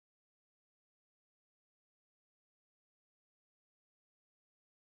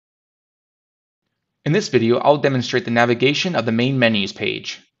In this video, I'll demonstrate the navigation of the main menus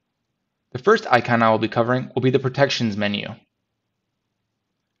page. The first icon I will be covering will be the Protections menu.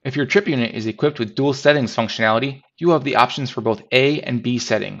 If your trip unit is equipped with dual settings functionality, you have the options for both A and B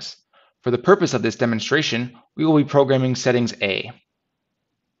settings. For the purpose of this demonstration, we will be programming settings A.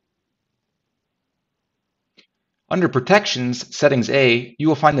 Under Protections, Settings A, you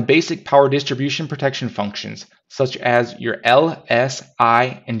will find the basic power distribution protection functions, such as your L, S,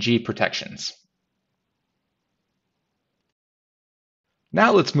 I, and G protections.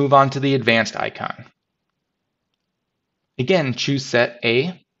 Now let's move on to the Advanced icon. Again, choose Set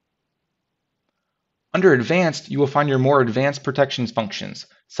A. Under Advanced, you will find your more advanced protections functions,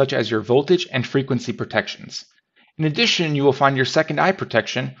 such as your voltage and frequency protections. In addition, you will find your second eye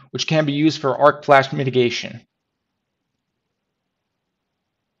protection, which can be used for arc flash mitigation.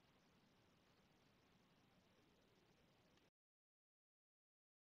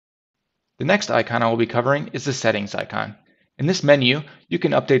 The next icon I will be covering is the Settings icon. In this menu, you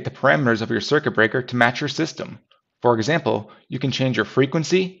can update the parameters of your circuit breaker to match your system. For example, you can change your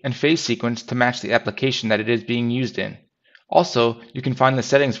frequency and phase sequence to match the application that it is being used in. Also, you can find the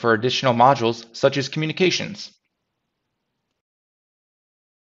settings for additional modules such as communications.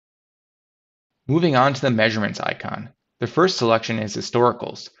 Moving on to the Measurements icon. The first selection is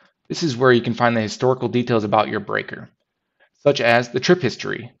Historicals. This is where you can find the historical details about your breaker, such as the trip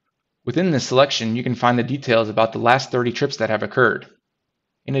history. Within this selection, you can find the details about the last 30 trips that have occurred.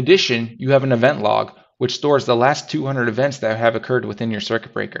 In addition, you have an event log, which stores the last 200 events that have occurred within your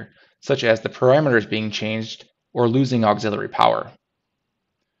circuit breaker, such as the parameters being changed or losing auxiliary power.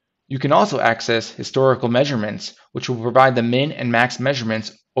 You can also access historical measurements, which will provide the min and max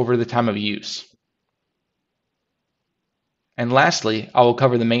measurements over the time of use. And lastly, I will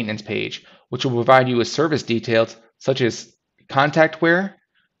cover the maintenance page, which will provide you with service details such as contact wear,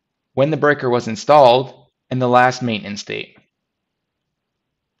 when the breaker was installed, and the last maintenance date.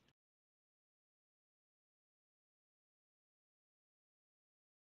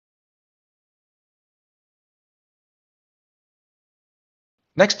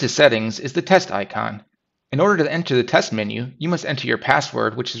 Next to Settings is the Test icon. In order to enter the test menu, you must enter your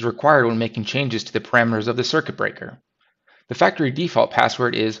password, which is required when making changes to the parameters of the circuit breaker. The factory default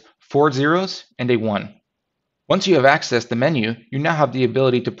password is 4 zeros and a 1. Once you have accessed the menu, you now have the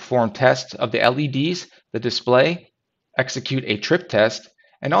ability to perform tests of the LEDs, the display, execute a trip test,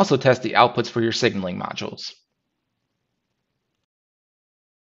 and also test the outputs for your signaling modules.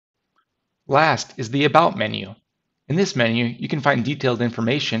 Last is the About menu. In this menu, you can find detailed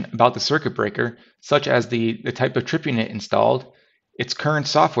information about the circuit breaker, such as the type of trip unit installed, its current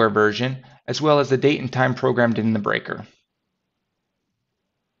software version, as well as the date and time programmed in the breaker.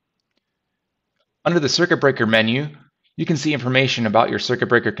 Under the circuit breaker menu, you can see information about your circuit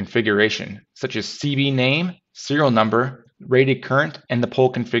breaker configuration, such as CB name, serial number, rated current, and the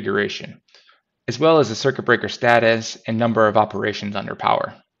pole configuration, as well as the circuit breaker status and number of operations under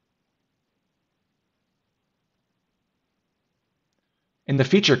power. In the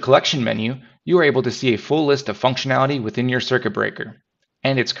Feature Collection menu, you are able to see a full list of functionality within your circuit breaker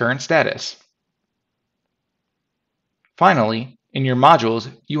and its current status. Finally, in your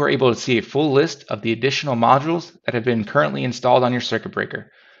modules, you are able to see a full list of the additional modules that have been currently installed on your circuit breaker,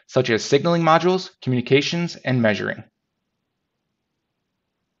 such as signaling modules, communications, and measuring.